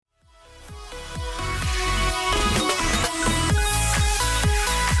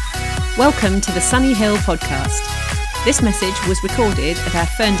Welcome to the Sunny Hill podcast. This message was recorded at our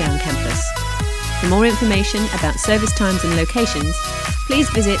Ferndown campus. For more information about service times and locations, please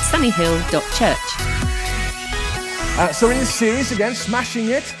visit sunnyhill.church. So we're in this series again, Smashing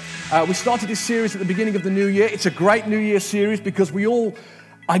It. We started this series at the beginning of the new year. It's a great New Year series because we all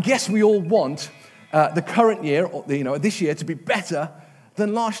want the current year, or this year, to be better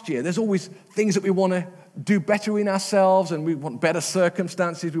than last year. There's always things that we want to do better in ourselves, and we want better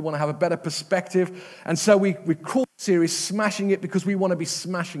circumstances. We want to have a better perspective, and so we call the series "Smashing It" because we want to be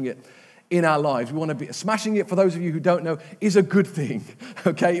smashing it in our lives. We want to be smashing it. For those of you who don't know, is a good thing.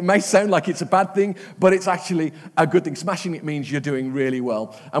 Okay, it may sound like it's a bad thing, but it's actually a good thing. Smashing it means you're doing really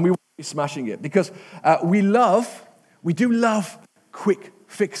well, and we want to be smashing it because we do love quick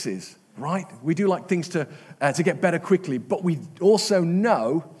fixes, right? We do like things to get better quickly, but we also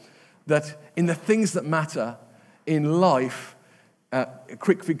know that in the things that matter in life,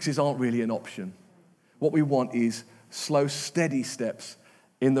 quick fixes aren't really an option. What we want is slow, steady steps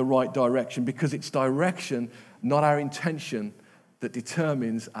in the right direction, because it's direction, not our intention, that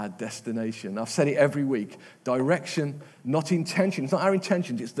determines our destination. I've said it every week. Direction, not intention. It's not our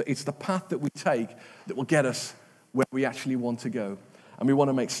intention. It's the path that we take that will get us where we actually want to go. And we want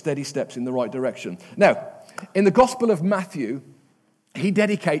to make steady steps in the right direction. Now, in the Gospel of Matthew, he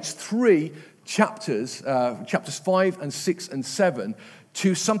dedicates 3 chapters, chapters 5 and 6 and 7,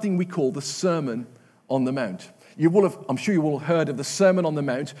 to something we call the Sermon on the Mount. I'm sure you all heard of the Sermon on the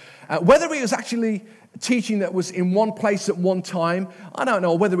Mount. Whether it was actually teaching that was in one place at one time, I don't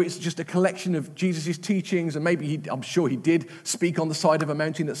know. Whether it's just a collection of Jesus' teachings, and maybe I'm sure he did speak on the side of a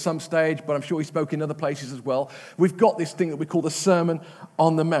mountain at some stage, but I'm sure he spoke in other places as well. We've got this thing that we call the Sermon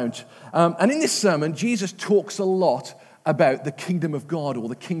on the Mount. And in this sermon, Jesus talks a lot about the kingdom of God, or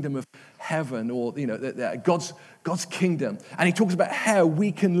the kingdom of heaven, or God's kingdom. And he talks about how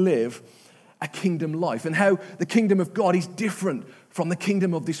we can live a kingdom life, and how the kingdom of God is different from the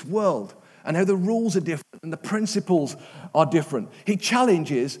kingdom of this world, and how the rules are different and the principles are different. He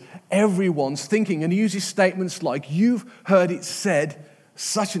challenges everyone's thinking, and he uses statements like, "You've heard it said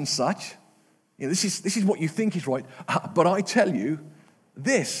such and such. This is what you think is right, but I tell you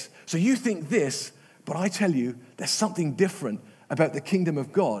this. So you think this, but I tell you there's something different about the kingdom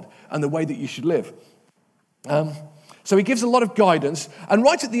of God and the way that you should live." So he gives a lot of guidance, and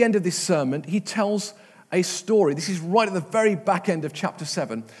right at the end of this sermon, he tells a story. This is right at the very back end of chapter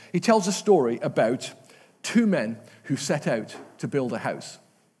 7. He tells a story about 2 men who set out to build a house.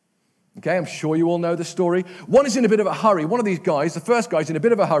 Okay, I'm sure you all know the story. One is in a bit of a hurry. One of these guys, the first guy's in a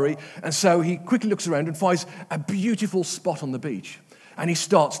bit of a hurry, and so he quickly looks around and finds a beautiful spot on the beach. And he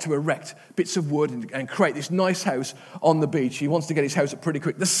starts to erect bits of wood and create this nice house on the beach. He wants to get his house up pretty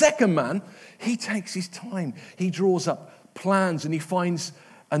quick. The second man, he takes his time. He draws up plans and he finds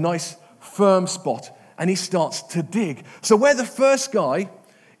a nice firm spot and he starts to dig. So where the first guy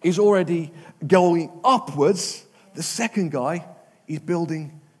is already going upwards, the second guy is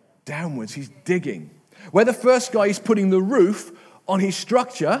building downwards. He's digging. Where the first guy is putting the roof on his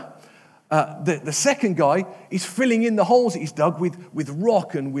structure, the second guy is filling in the holes that he's dug with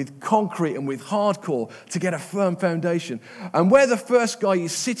rock and with concrete and with hardcore to get a firm foundation. And where the first guy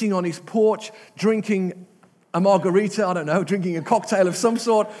is sitting on his porch drinking a margarita, drinking a cocktail of some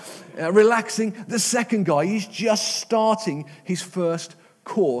sort, relaxing, the second guy is just starting his first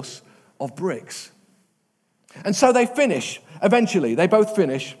course of bricks. And so they finish. Eventually, they both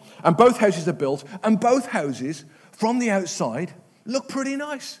finish, and both houses are built, and both houses, from the outside, look pretty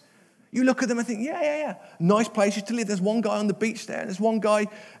nice. You look at them and think, yeah. Nice places to live. There's one guy on the beach there, and there's one guy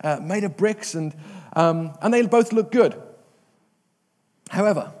made of bricks, and they both look good.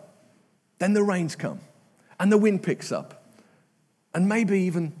 However, then the rains come, and the wind picks up, and maybe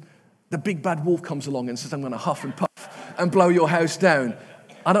even the big bad wolf comes along and says, "I'm going to huff and puff and blow your house down."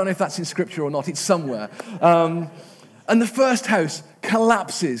 I don't know if that's in Scripture or not. It's somewhere. And the first house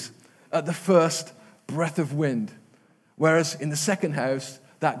collapses at the first breath of wind, whereas in the second house,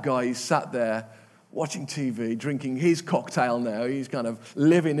 that guy is sat there watching TV, drinking his cocktail now. He's kind of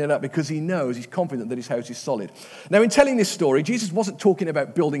living it up because he's confident that his house is solid. Now, in telling this story, Jesus wasn't talking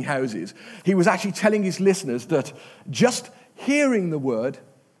about building houses. He was actually telling his listeners that just hearing the word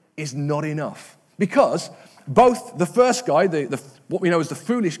is not enough. Because both the first guy, what we know as the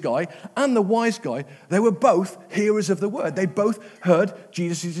foolish guy, and the wise guy, they were both hearers of the word. They both heard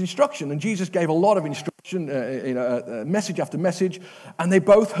Jesus' instruction, and Jesus gave a lot of instruction, message after message, and they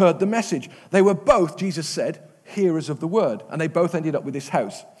both heard the message. They were both, Jesus said, hearers of the word, and they both ended up with this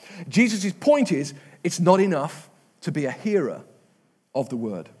house. Jesus' point is, it's not enough to be a hearer of the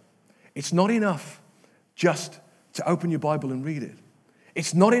word. It's not enough just to open your Bible and read it.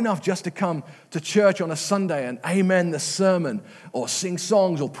 It's not enough just to come to church on a Sunday and amen the sermon or sing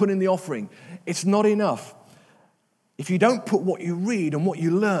songs or put in the offering. It's not enough. If you don't put what you read and what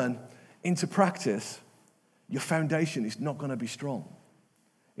you learn into practice, your foundation is not going to be strong.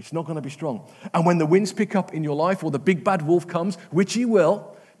 It's not going to be strong. And when the winds pick up in your life or the big bad wolf comes, which he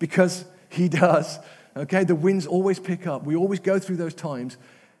will, because he does, okay, the winds always pick up. We always go through those times,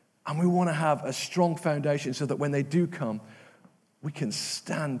 and we want to have a strong foundation so that when they do come, we can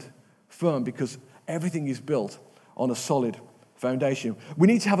stand firm because everything is built on a solid foundation. We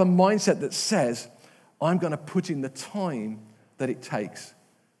need to have a mindset that says, I'm going to put in the time that it takes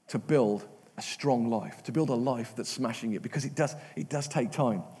to build a strong life, to build a life that's smashing it, because it does take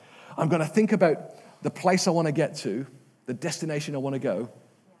time. I'm going to think about the place I want to get to, the destination I want to go,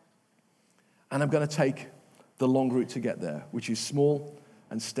 and I'm going to take the long route to get there, which is small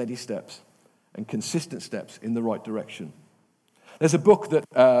and steady steps and consistent steps in the right direction. There's a book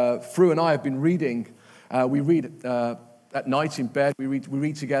that Fru and I have been reading. We read at night in bed. We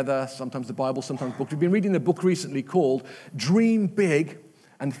read together, sometimes the Bible, sometimes books. We've been reading a book recently called Dream Big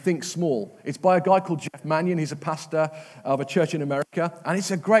and Think Small. It's by a guy called Jeff Manion. He's a pastor of a church in America, and it's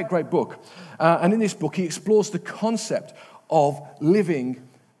a great, great book. And in this book, he explores the concept of living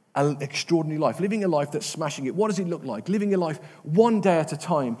an extraordinary life, living a life that's smashing it. What does it look like? Living a life one day at a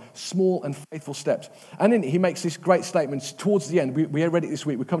time, small and faithful steps. And then he makes this great statement towards the end. We read it this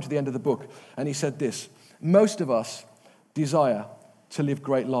week. We come to the end of the book, and he said this: most of us desire to live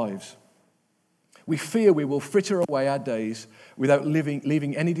great lives. We fear we will fritter away our days without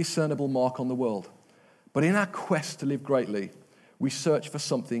leaving any discernible mark on the world. But in our quest to live greatly, we search for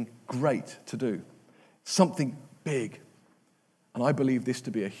something great to do, something big. And I believe this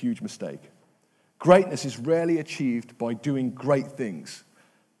to be a huge mistake. Greatness is rarely achieved by doing great things,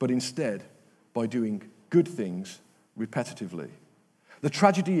 but instead by doing good things repetitively. The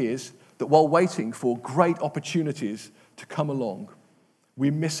tragedy is that while waiting for great opportunities to come along, we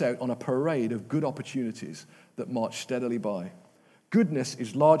miss out on a parade of good opportunities that march steadily by. Goodness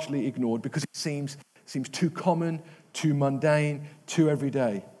is largely ignored because it seems too common, too mundane, too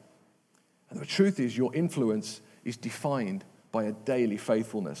everyday. And the truth is, your influence is defined by a daily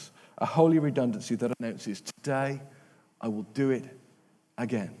faithfulness, a holy redundancy that announces, today I will do it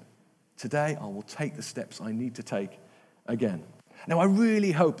again. Today I will take the steps I need to take again. Now, I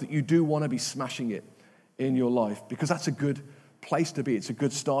really hope that you do want to be smashing it in your life, because that's a good place to be. It's a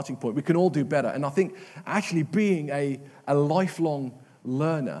good starting point. We can all do better. And I think actually being a lifelong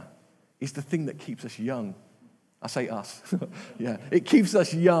learner is the thing that keeps us young. I say us. Yeah, it keeps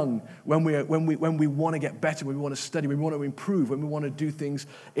us young when we want to get better, when we want to study, when we want to improve, when we want to do things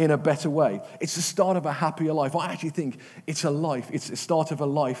in a better way. It's the start of a happier life. I actually think it's the start of a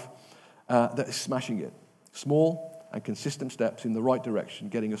life that is smashing it. Small and consistent steps in the right direction,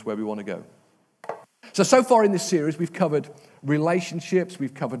 getting us where we want to go. So far in this series, we've covered relationships,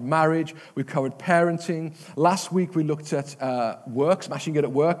 we've covered marriage, we've covered parenting. Last week, we looked at work, smashing it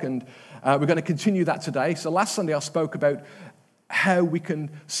at work, and we're going to continue that today. So last Sunday, I spoke about how we can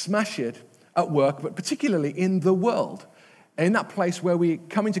smash it at work, but particularly in the world, in that place where we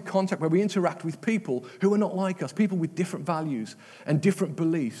come into contact, where we interact with people who are not like us, people with different values and different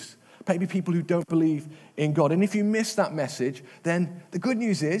beliefs, maybe people who don't believe in God. And if you miss that message, then the good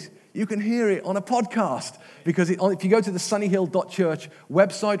news is you can hear it on a podcast, because if you go to the sunnyhill.church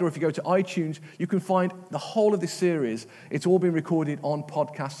website, or if you go to iTunes, you can find the whole of this series. It's all been recorded on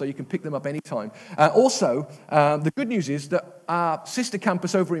podcast, so you can pick them up anytime. Also, the good news is that our sister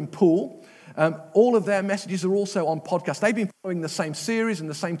campus over in Poole, all of their messages are also on podcast. They've been following the same series and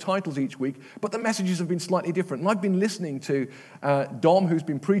the same titles each week, but the messages have been slightly different. And I've been listening to Dom, who's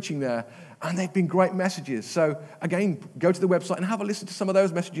been preaching there, and they've been great messages. So again, go to the website and have a listen to some of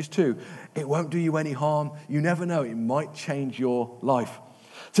those messages too. It won't do you any harm. You never know. It might change your life.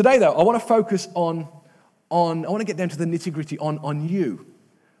 Today, though, I want to focus on I want to get down to the nitty-gritty on you,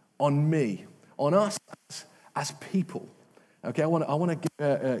 on me, on us as people. Okay, I want to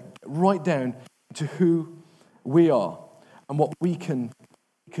get right down to who we are and what we can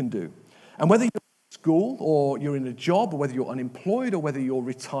do. And whether you're in school or you're in a job, or whether you're unemployed or whether you're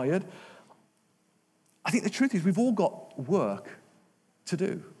retired, I think the truth is we've all got work to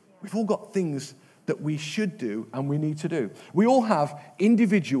do. We've all got things that we should do and we need to do. We all have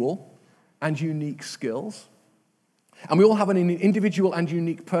individual and unique skills. And we all have an individual and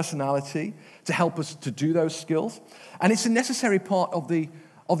unique personality to help us to do those skills. And it's a necessary part of the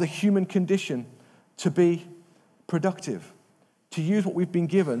human condition to be productive, to use what we've been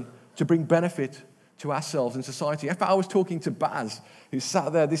given to bring benefit to ourselves and society. In fact, I was talking to Baz, who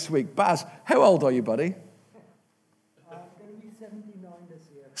sat there this week. Baz, how old are you, buddy? I'm going to be 79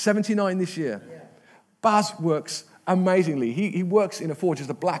 79 this year. Yeah. Baz works amazingly. He works in a forge as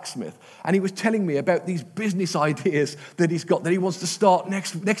a blacksmith, and he was telling me about these business ideas that he's got, that he wants to start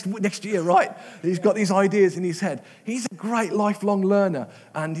next year, right? He's got these ideas in his head. He's a great lifelong learner,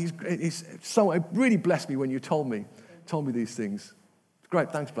 and it really blessed me when you told me these things.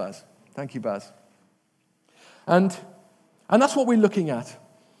 Great, thanks, Baz. Thank you, Baz. And that's what we're looking at,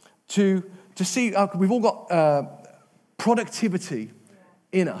 to see, we've all got productivity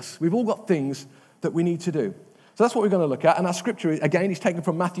in us. We've all got things that we need to do. So that's what we're going to look at. And our scripture, again, is taken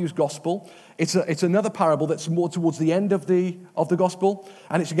from Matthew's gospel. It's another parable that's more towards the end of the gospel.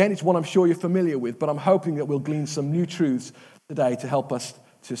 And it's one I'm sure you're familiar with, but I'm hoping that we'll glean some new truths today to help us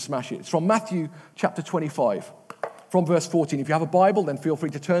to smash it. It's from Matthew chapter 25, from verse 14. If you have a Bible, then feel free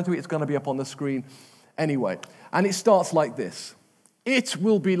to turn to it. It's going to be up on the screen anyway. And it starts like this. It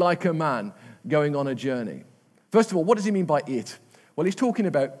will be like a man going on a journey. First of all, what does he mean by it? Well, he's talking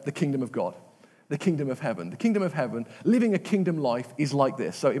about the kingdom of God. The kingdom of heaven. The kingdom of heaven, living a kingdom life is like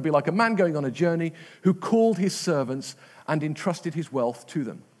this. So it'd be like a man going on a journey who called his servants and entrusted his wealth to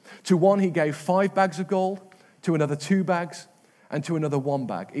them. To one he gave 5 bags of gold, to another 2 bags, and to another 1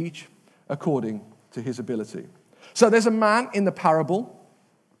 bag, each according to his ability. So there's a man in the parable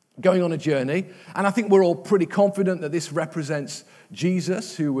going on a journey, and I think we're all pretty confident that this represents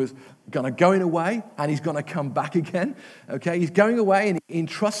Jesus, who was going away, and he's going to come back again. Okay, he's going away, and he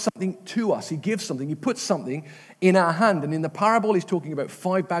entrusts something to us. He gives something. He puts something in our hand. And in the parable, he's talking about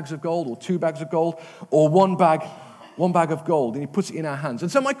 5 bags of gold, or 2 bags of gold, or 1 bag of gold, and he puts it in our hands.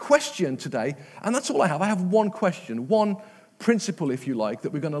 And so my question today, and that's all I have one question, one principle, if you like,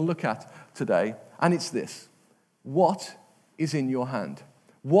 that we're going to look at today, and it's this: what is in your hand?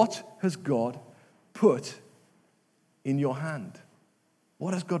 What has God put in your hand?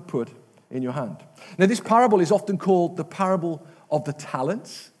 What has God put in your hand? Now, this parable is often called the parable of the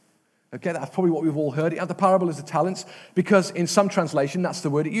talents. Okay, that's probably what we've all heard. The parable is the talents, because in some translation, that's the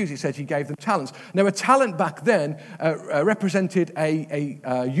word it uses. It says he gave them talents. Now, a talent back then represented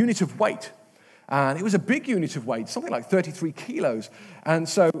a unit of weight. And it was a big unit of weight, something like 33 kilos. And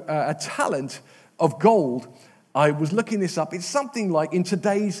so a talent of gold, I was looking this up, it's something like, in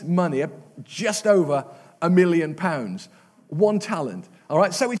today's money, just over £1 million. 1 talent. All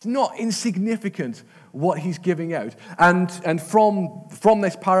right, so it's not insignificant what he's giving out. And from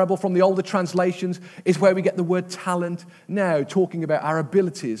this parable, from the older translations, is where we get the word talent now, talking about our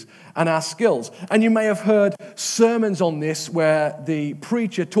abilities and our skills. And you may have heard sermons on this where the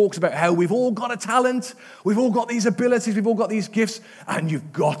preacher talks about how we've all got a talent, we've all got these abilities, we've all got these gifts, and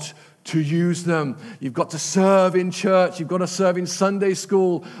you've got to use them. You've got to serve in church. You've got to serve in Sunday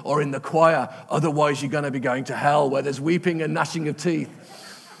school or in the choir. Otherwise, you're going to be going to hell where there's weeping and gnashing of teeth.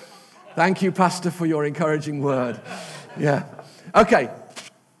 Thank you, Pastor, for your encouraging word. Yeah. Okay.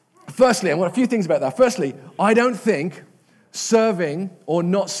 Firstly, I want a few things about that. Firstly, I don't think serving or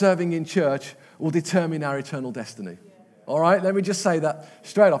not serving in church will determine our eternal destiny. All right? Let me just say that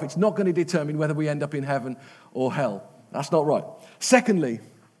straight off. It's not going to determine whether we end up in heaven or hell. That's not right. Secondly,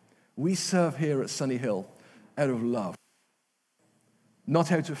 we serve here at Sunny Hill out of love,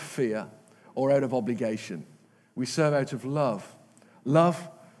 not out of fear or out of obligation. We serve out of love. Love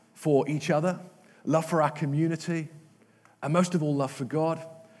for each other, love for our community, and most of all, love for God,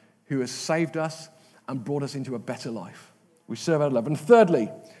 who has saved us and brought us into a better life. We serve out of love. And thirdly,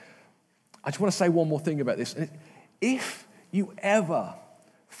 I just want to say one more thing about this. If you ever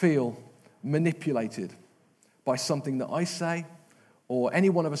feel manipulated by something that I say, or any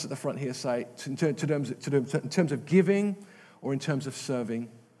one of us at the front here say, in terms of giving or in terms of serving,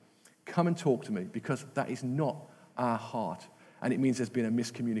 come and talk to me, because that is not our heart. And it means there's been a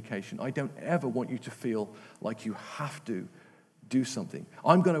miscommunication. I don't ever want you to feel like you have to do something.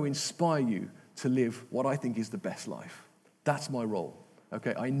 I'm going to inspire you to live what I think is the best life. That's my role.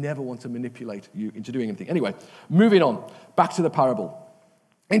 Okay, I never want to manipulate you into doing anything. Anyway, moving on, back to the parable.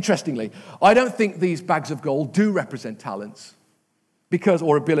 Interestingly, I don't think these bags of gold do represent talents,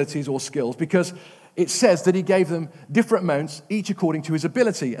 or abilities or skills, because it says that he gave them different amounts, each according to his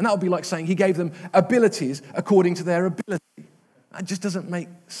ability. And that would be like saying he gave them abilities according to their ability. That just doesn't make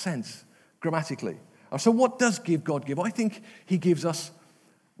sense grammatically. So what does God give? I think he gives us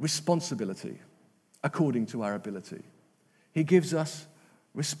responsibility according to our ability. He gives us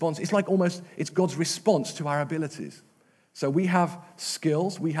response. It's like it's God's response to our abilities. So we have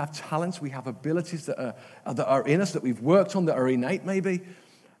skills, we have talents, we have abilities that are in us, that we've worked on, that are innate maybe.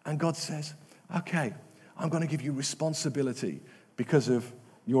 And God says, okay, I'm going to give you responsibility because of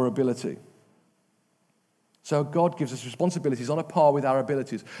your ability. So God gives us responsibilities on a par with our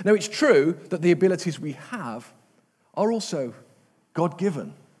abilities. Now, it's true that the abilities we have are also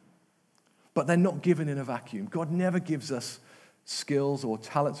God-given. But they're not given in a vacuum. God never gives us skills or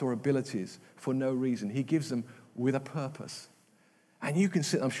talents or abilities for no reason. He gives them with a purpose. And you can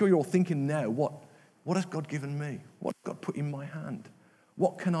sit, I'm sure you're all thinking now, what has God given me? What has God put in my hand?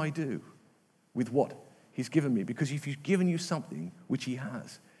 What can I do with what he's given me? Because if he's given you something, which he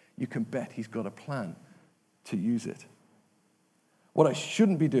has, you can bet he's got a plan to use it. What I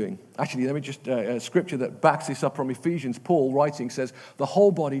shouldn't be doing, actually, let me just, a scripture that backs this up from Ephesians, Paul writing says, the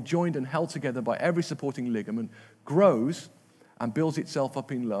whole body joined and held together by every supporting ligament grows and builds itself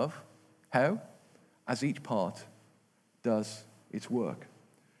up in love. How? As each part does its work.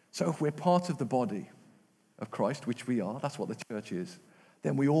 So if we're part of the body of Christ, which we are, that's what the church is,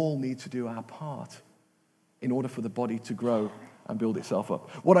 then we all need to do our part in order for the body to grow and build itself up.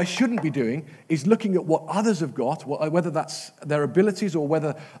 What I shouldn't be doing is looking at what others have got, whether that's their abilities or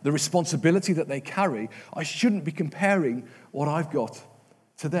whether the responsibility that they carry. I shouldn't be comparing what I've got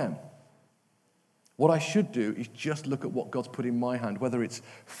to them. What I should do is just look at what God's put in my hand, whether it's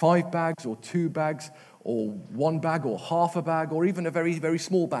 5 bags or 2 bags or 1 bag or half a bag or even a very, very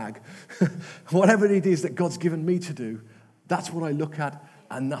small bag. Whatever it is that God's given me to do, that's what I look at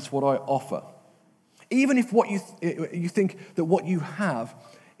and that's what I offer. Even if what you think that what you have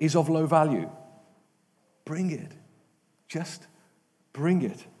is of low value, bring it. Just bring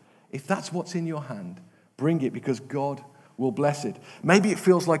it. If that's what's in your hand, bring it because God will bless it. Maybe it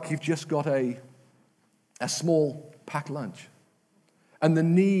feels like you've just got a small packed lunch and the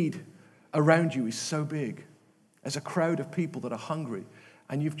need around you is so big. There's a crowd of people that are hungry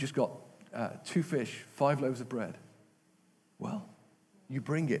and you've just got 2 fish, 5 loaves of bread. Well, you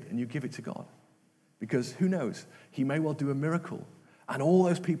bring it and you give it to God. Because who knows, he may well do a miracle and all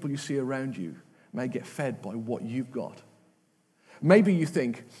those people you see around you may get fed by what you've got. Maybe you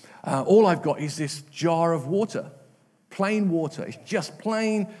think, all I've got is this jar of water, plain water. It's just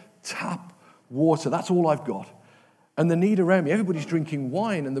plain tap water. That's all I've got. And the need around me, everybody's drinking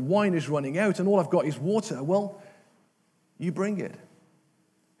wine and the wine is running out and all I've got is water. Well, you bring it.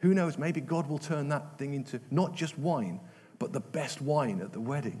 Who knows, maybe God will turn that thing into not just wine, but the best wine at the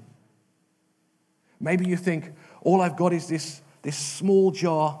wedding. Maybe you think, all I've got is this small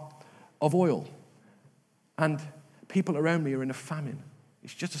jar of oil. And people around me are in a famine.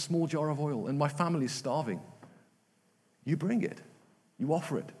 It's just a small jar of oil, and my family's starving. You bring it. You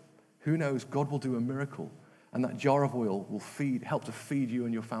offer it. Who knows, God will do a miracle, and that jar of oil will help to feed you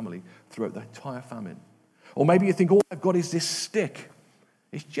and your family throughout the entire famine. Or maybe you think, all I've got is this stick.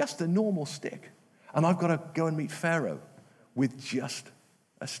 It's just a normal stick. And I've got to go and meet Pharaoh with just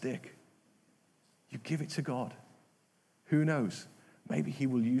a stick. You give it to God. Who knows? Maybe he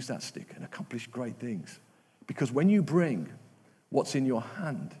will use that stick and accomplish great things. Because when you bring what's in your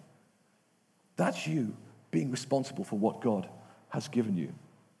hand, that's you being responsible for what God has given you.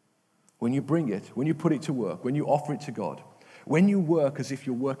 When you bring it, when you put it to work, when you offer it to God, when you work as if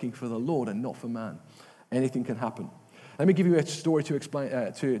you're working for the Lord and not for man, anything can happen. Let me give you a story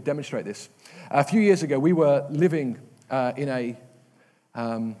to demonstrate this. A few years ago, we were living in a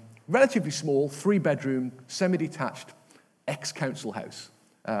relatively small, 3-bedroom, semi-detached ex-council house.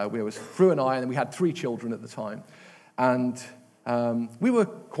 Where it was Fru and I, and we had 3 children at the time. And we were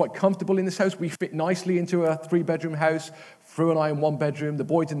quite comfortable in this house. We fit nicely into a 3-bedroom house. Fru and I in 1 bedroom, the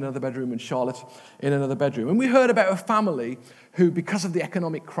boys in another bedroom, and Charlotte in another bedroom. And we heard about a family who, because of the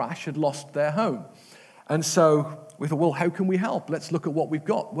economic crash, had lost their home. And so we thought, well, how can we help? Let's look at what we've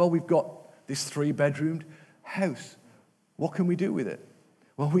got. Well, we've got this 3-bedroomed house. What can we do with it?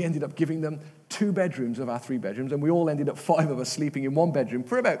 Well, we ended up giving them 2 bedrooms of our 3 bedrooms, and we all ended up 5 of us sleeping in 1 bedroom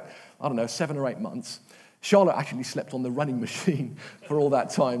for about, 7 or 8 months. Charlotte actually slept on the running machine for all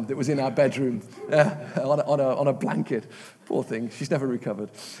that time that was in our bedroom on a blanket. Poor thing, she's never recovered.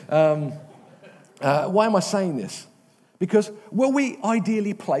 Why am I saying this? Because were we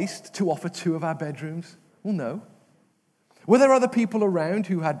ideally placed to offer 2 of our bedrooms? Well, no. Were there other people around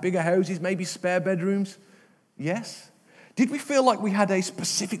who had bigger houses, maybe spare bedrooms? Yes. Did we feel like we had a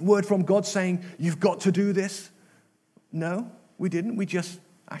specific word from God saying, you've got to do this? No, we didn't. We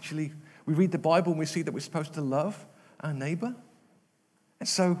read the Bible and we see that we're supposed to love our neighbor. And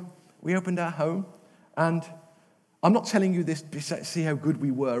so we opened our home, and I'm not telling you this to see how good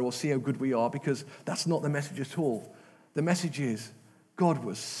we were or see how good we are, because that's not the message at all. The message is, God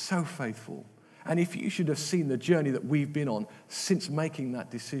was so faithful. And if you should have seen the journey that we've been on since making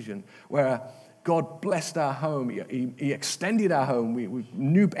that decision, where God blessed our home. He extended our home. We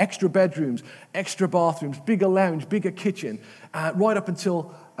new extra bedrooms, extra bathrooms, bigger lounge, bigger kitchen, right up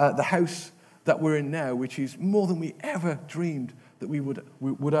until the house that we're in now, which is more than we ever dreamed that we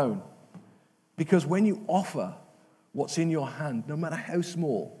would own. Because when you offer what's in your hand, no matter how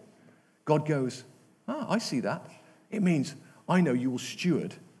small, God goes, I see that. It means I know you will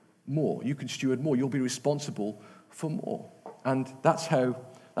steward more. You can steward more. You'll be responsible for more. And that's how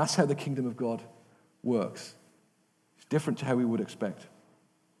the kingdom of God works. It's different to how we would expect.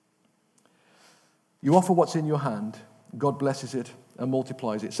 You offer what's in your hand, God blesses it and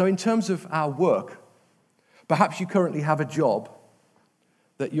multiplies it. So in terms of our work, perhaps you currently have a job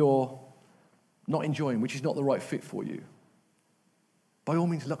that you're not enjoying, which is not the right fit for you. By all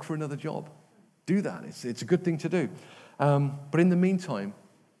means, look for another job. Do that. It's a good thing to do. But in the meantime,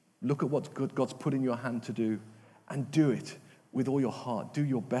 look at what God's put in your hand to do and do it with all your heart. Do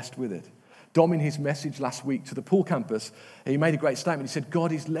your best with it. Dom, in his message last week to the Poole campus, he made a great statement. He said,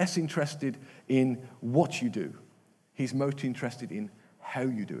 God is less interested in what you do. He's most interested in how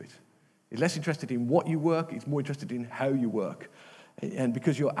you do it. He's less interested in what you work. He's more interested in how you work. And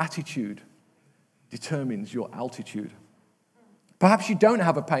because your attitude determines your altitude. Perhaps you don't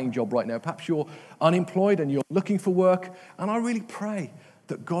have a paying job right now. Perhaps you're unemployed and you're looking for work. And I really pray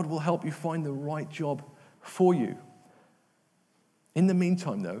that God will help you find the right job for you. In the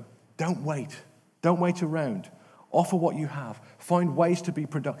meantime, though, don't wait. Don't wait around. Offer what you have. Find ways to be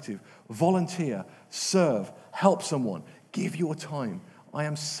productive. Volunteer. Serve. Help someone. Give your time. I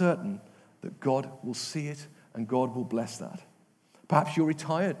am certain that God will see it and God will bless that. Perhaps you're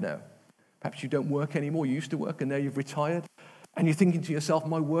retired now. Perhaps you don't work anymore. You used to work and now you've retired. And you're thinking to yourself,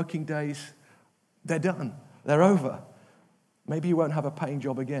 my working days, they're done. They're over. Maybe you won't have a paying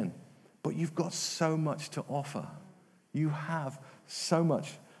job again. But you've got so much to offer. You have so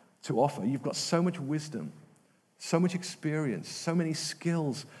much to offer. You've got so much wisdom, so much experience, so many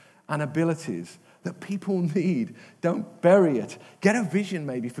skills and abilities that people need. Don't bury it. Get a vision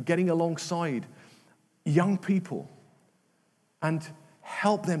maybe for getting alongside young people and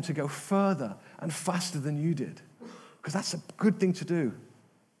help them to go further and faster than you did. Because that's a good thing to do.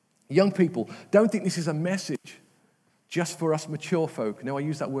 Young people, don't think this is a message just for us mature folk. Now, I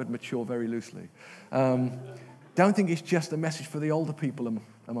use that word mature very loosely. Don't think it's just a message for the older people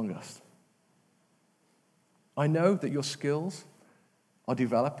among us. I know that your skills are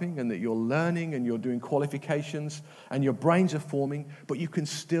developing and that you're learning and you're doing qualifications and your brains are forming, but you can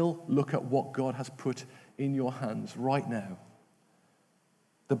still look at what God has put in your hands right now.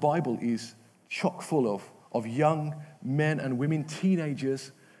 The Bible is chock full of young men and women,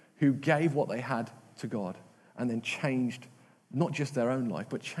 teenagers, who gave what they had to God and then changed not just their own life,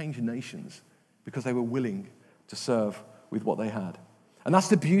 but changed nations because they were willing to serve with what they had. And that's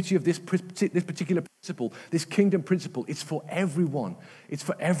the beauty of this particular principle, this kingdom principle. It's for everyone. It's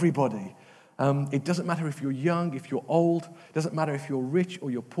for everybody. It doesn't matter if you're young, if you're old. It doesn't matter if you're rich or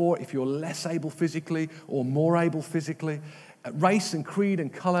you're poor, if you're less able physically or more able physically. Race and creed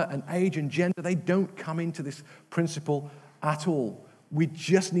and color and age and gender, they don't come into this principle at all. We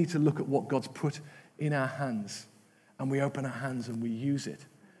just need to look at what God's put in our hands. And we open our hands and we use it.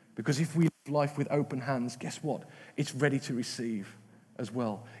 Because if we live life with open hands, guess what? It's ready to receive as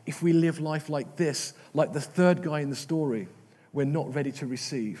well. If we live life like this, like the third guy in the story, we're not ready to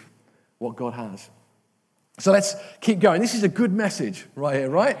receive what God has. So let's keep going. This is a good message right here,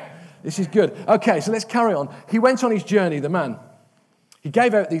 right? This is good. Okay, so let's carry on. He went on his journey, the man. He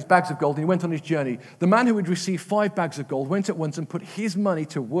gave out these bags of gold and he went on his journey. The man who had received 5 bags of gold went at once and put his money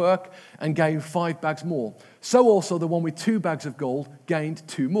to work and gave 5 bags more. So also the one with 2 bags of gold gained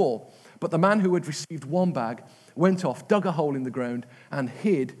 2 more. But the man who had received 1 bag went off, dug a hole in the ground and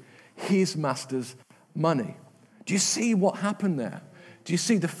hid his master's money. Do you see what happened there? Do you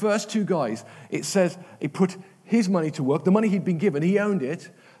see the first 2 guys? It says he put his money to work, the money he'd been given, he owned it.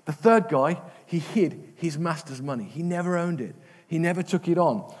 The third guy, he hid his master's money. He never owned it. He never took it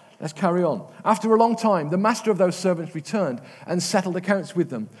on. Let's carry on. After a long time, the master of those servants returned and settled accounts with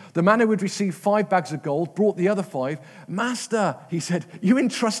them. The man who had received 5 bags of gold brought the other 5. Master, he said, you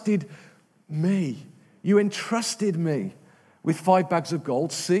entrusted me. You entrusted me with 5 bags of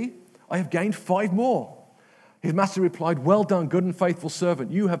gold. See, I have gained 5 more. His master replied, well done, good and faithful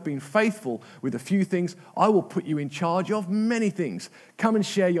servant. You have been faithful with a few things. I will put you in charge of many things. Come and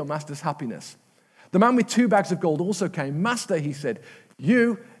share your master's happiness. The man with 2 bags of gold also came. Master, he said,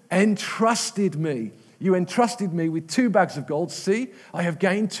 you entrusted me. You entrusted me with 2 bags of gold. See, I have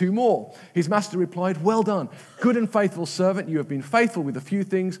gained 2 more. His master replied, well done, good and faithful servant. You have been faithful with a few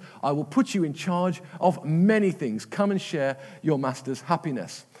things. I will put you in charge of many things. Come and share your master's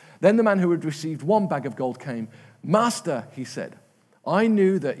happiness. Then the man who had received 1 bag of gold came. Master, he said, I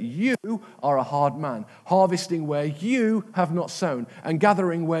knew that you are a hard man, harvesting where you have not sown and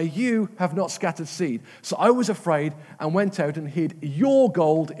gathering where you have not scattered seed. So I was afraid and went out and hid your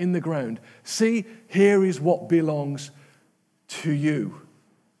gold in the ground. See, here is what belongs to you.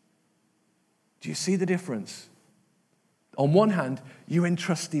 Do you see the difference? On one hand, you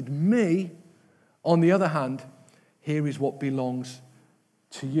entrusted me. On the other hand, here is what belongs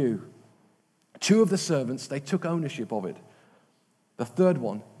to you. Two of the servants, they took ownership of it. The third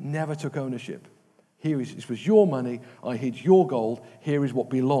one never took ownership. This was your money. I hid your gold. Here is what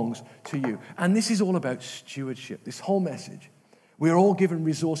belongs to you. And this is all about stewardship, this whole message. We're all given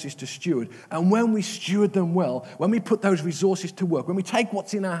resources to steward. And when we steward them well, when we put those resources to work, when we take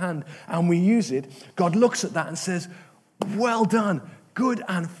what's in our hand and we use it, God looks at that and says, well done, good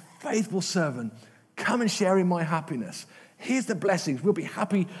and faithful servant. Come and share in my happiness. Here's the blessings. We'll be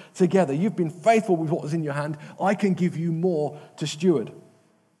happy together. You've been faithful with what was in your hand. I can give you more to steward.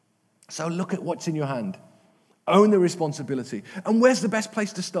 So look at what's in your hand. Own the responsibility. And where's the best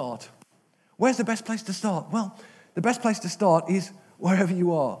place to start? Where's the best place to start? Well, the best place to start is wherever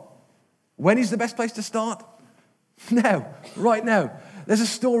you are. When is the best place to start? Now, right now. There's a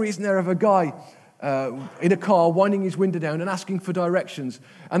story, isn't there, of a guy in a car winding his window down and asking for directions.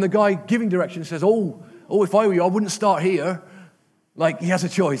 And the guy giving directions says, oh, if I were you, I wouldn't start here. Like, he has a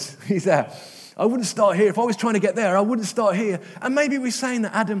choice. He's there. I wouldn't start here. If I was trying to get there, I wouldn't start here. And maybe we're saying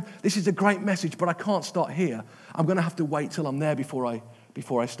that, Adam, this is a great message, but I can't start here. I'm going to have to wait till I'm there before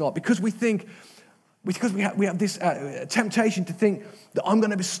I start. Because we have this temptation to think that I'm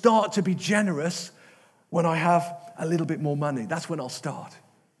going to start to be generous when I have a little bit more money. That's when I'll start.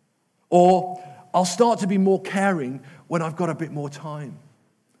 Or I'll start to be more caring when I've got a bit more time.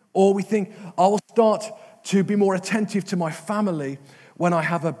 Or we think I will start to be more attentive to my family when I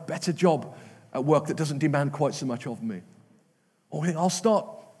have a better job at work that doesn't demand quite so much of me. Or I'll start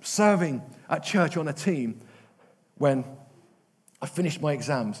serving at church on a team when I finish my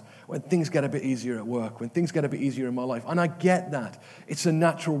exams, when things get a bit easier at work, when things get a bit easier in my life. And I get that. It's a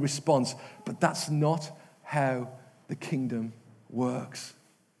natural response. But that's not how the kingdom works.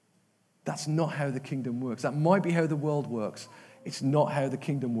 That's not how the kingdom works. That might be how the world works. It's not how the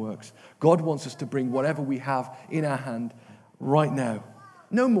kingdom works. God wants us to bring whatever we have in our hand right now.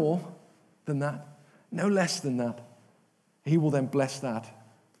 No more than that. No less than that. He will then bless that.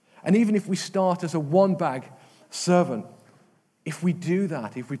 And even if we start as a one-bag servant, if we do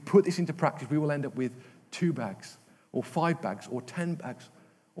that, if we put this into practice, we will end up with 2 bags, or 5 bags, or 10 bags,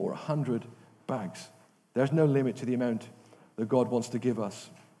 or 100 bags. There's no limit to the amount that God wants to give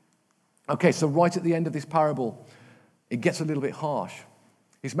us. Okay, so right at the end of this parable, it gets a little bit harsh.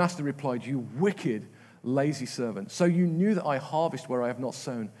 His master replied, "You wicked, lazy servant. So you knew that I harvest where I have not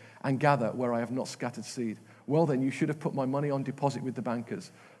sown and gather where I have not scattered seed. Well, then you should have put my money on deposit with the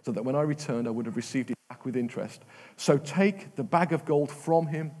bankers, so that when I returned, I would have received it back with interest. So take the bag of gold from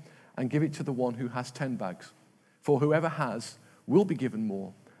him and give it to the one who has 10 bags. For whoever has will be given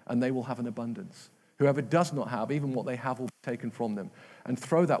more, and they will have an abundance. Whoever does not have, even what they have will be taken from them. And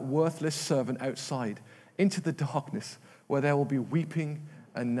throw that worthless servant outside into the darkness, where there will be weeping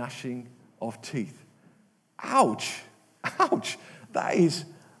and gnashing of teeth." Ouch! Ouch! That is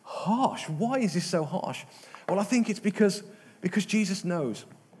harsh. Why is this so harsh? Well, I think it's because Jesus knows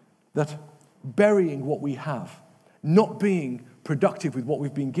that burying what we have, not being productive with what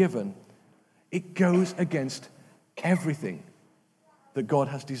we've been given, it goes against everything that God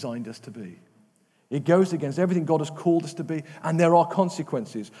has designed us to be. It goes against everything God has called us to be, and there are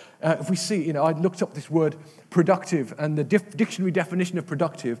consequences. If we see, I looked up this word productive, and the dictionary definition of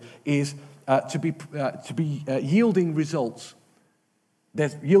productive is to be yielding results.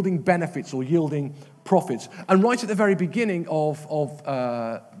 There's yielding benefits or yielding profits. And right at the very beginning of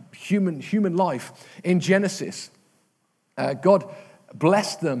human life in Genesis, God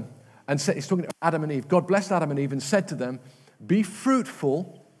blessed them and said, he's talking to Adam and Eve. God blessed Adam and Eve and said to them, be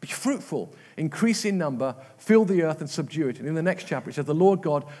fruitful, increase in number, fill the earth and subdue it. And in the next chapter, it says, the Lord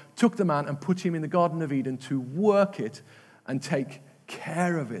God took the man and put him in the Garden of Eden to work it and take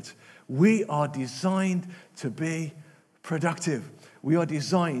care of it. We are designed to be productive. We are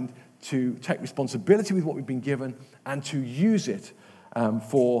designed to take responsibility with what we've been given and to use it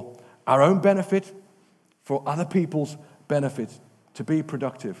for our own benefit, for other people's benefit, to be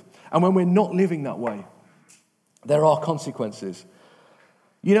productive. And when we're not living that way, there are consequences.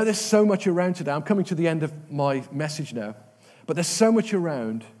 There's so much around today. I'm coming to the end of my message now. But there's so much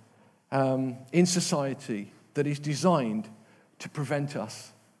around in society that is designed to prevent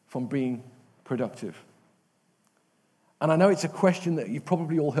us from being productive. And I know it's a question that you've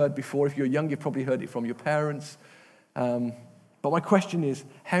probably all heard before. If you're young, you've probably heard it from your parents. But my question is,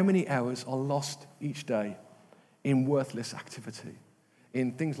 how many hours are lost each day in worthless activity?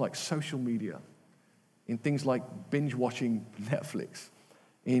 In things like social media, in things like binge-watching Netflix,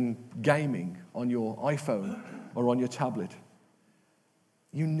 in gaming on your iPhone or on your tablet.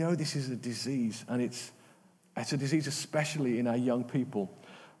 you know this is a disease, and it's a disease especially in our young people.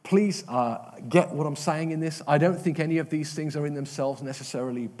 Please get what I'm saying in this. I don't think any of these things are in themselves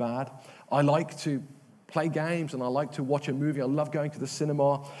necessarily bad. I like to play games and I like to watch a movie. I love going to the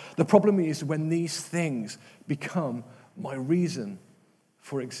cinema. The problem is when these things become my reason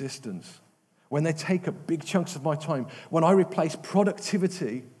for existence, when they take up big chunks of my time, when I replace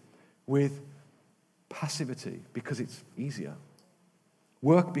productivity with passivity because it's easier.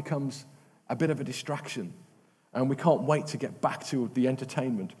 Work becomes a bit of a distraction, and we can't wait to get back to the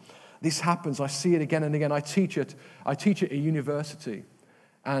entertainment. This happens. I see it again and again. I teach at a university,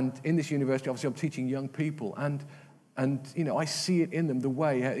 and in this university, obviously, I'm teaching young people, and I see it in them. The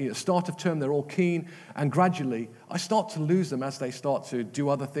way, start of term, they're all keen, and gradually, I start to lose them as they start to do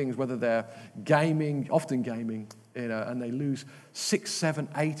other things, whether they're gaming, often gaming, and they lose 6, 7,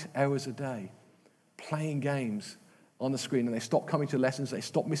 8 hours a day playing games on the screen, and they stop coming to lessons,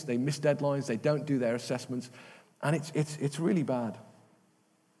 they miss deadlines, they don't do their assessments, and it's really bad.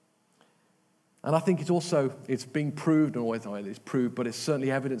 And I think it's being proved, and always it's proved, but it's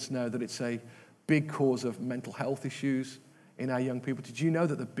certainly evidence now that it's a big cause of mental health issues in our young people. Did you know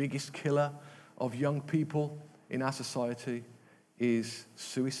that the biggest killer of young people in our society is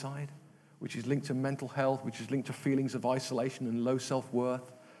suicide, which is linked to mental health, which is linked to feelings of isolation and low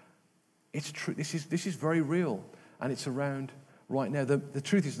self-worth? It's true. This is very real. And it's around right now. The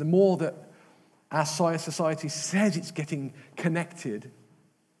truth is, the more that our society says it's getting connected,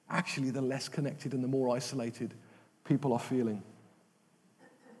 actually the less connected and the more isolated people are feeling.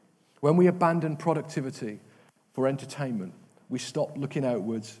 When we abandon productivity for entertainment, we stop looking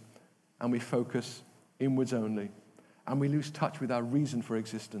outwards and we focus inwards only. And we lose touch with our reason for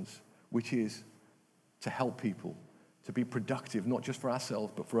existence, which is to help people, to be productive, not just for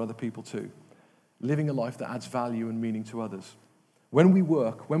ourselves, but for other people too. Living a life that adds value and meaning to others. When we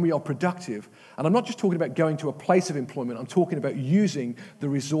work, when we are productive, and I'm not just talking about going to a place of employment, I'm talking about using the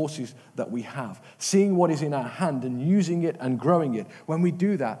resources that we have, seeing what is in our hand and using it and growing it. When we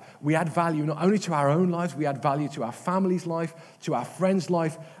do that, we add value not only to our own lives, we add value to our family's life, to our friends'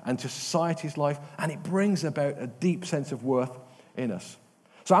 life, and to society's life, and it brings about a deep sense of worth in us.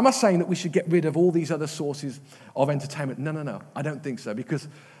 So am I saying that we should get rid of all these other sources of entertainment? No, I don't think so, because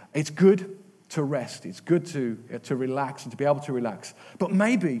it's good to rest. It's good to relax and to be able to relax. But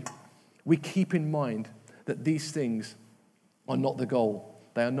maybe we keep in mind that these things are not the goal.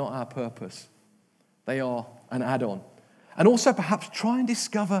 They are not our purpose. They are an add-on. And also perhaps try and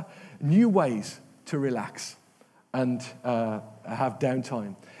discover new ways to relax and have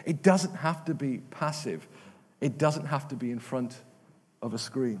downtime. It doesn't have to be passive. It doesn't have to be in front of a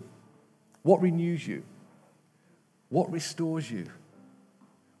screen. What renews you? What restores you?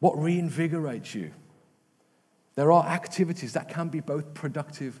 What reinvigorates you? There are activities that can be both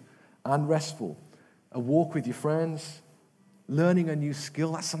productive and restful. A walk with your friends, learning a new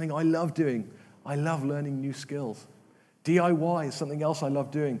skill, that's something I love doing. I love learning new skills. DIY is something else I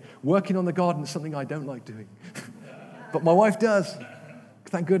love doing. Working on the garden is something I don't like doing. But my wife does.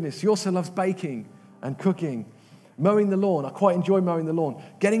 Thank goodness. She also loves baking and cooking. Mowing the lawn, I quite enjoy mowing the lawn.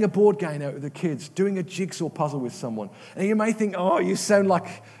 Getting a board game out with the kids, doing a jigsaw puzzle with someone. And you may think, oh, you sound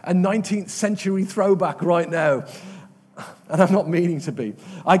like a 19th century throwback right now. And I'm not meaning to be.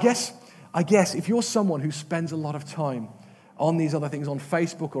 I guess if you're someone who spends a lot of time on these other things, on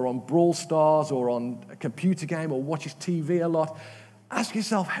Facebook or on Brawl Stars or on a computer game or watches TV a lot, ask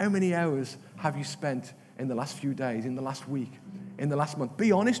yourself, how many hours have you spent in the last few days, in the last week, in the last month?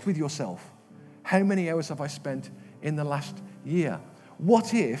 Be honest with yourself. How many hours have I spent in the last year?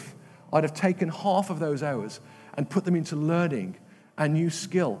 What if I'd have taken half of those hours and put them into learning a new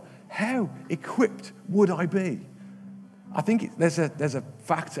skill? How equipped would I be? I think there's a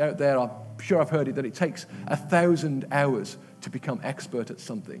fact out there, I'm sure I've heard it, that it takes 1,000 hours to become expert at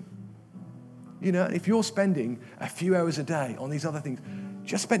something. You know, if you're spending a few hours a day on these other things,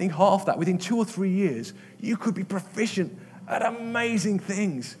 just spending half that, within 2 or 3 years, you could be proficient at amazing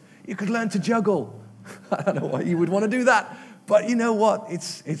things. You could learn to juggle. I don't know why you would want to do that, but you know what?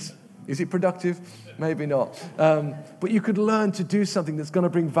 Is it productive? Maybe not. But you could learn to do something that's going to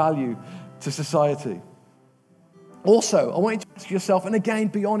bring value to society. Also, I want you to ask yourself, and again,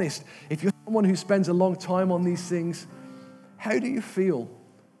 be honest. If you're someone who spends a long time on these things, how do you feel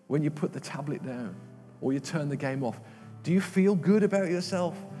when you put the tablet down or you turn the game off? Do you feel good about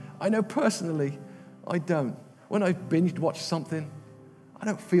yourself? I know personally, I don't. When I binge watch something, I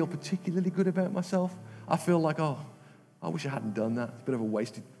don't feel particularly good about myself. I feel like, oh, I wish I hadn't done that. It's a bit of a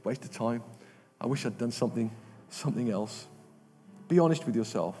waste of time. I wish I'd done something else. Be honest with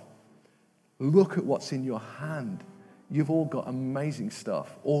yourself. Look at what's in your hand. You've all got amazing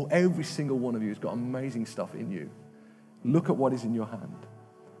stuff. Every single one of you has got amazing stuff in you. Look at what is in your hand.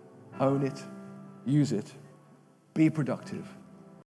 Own it. Use it. Be productive.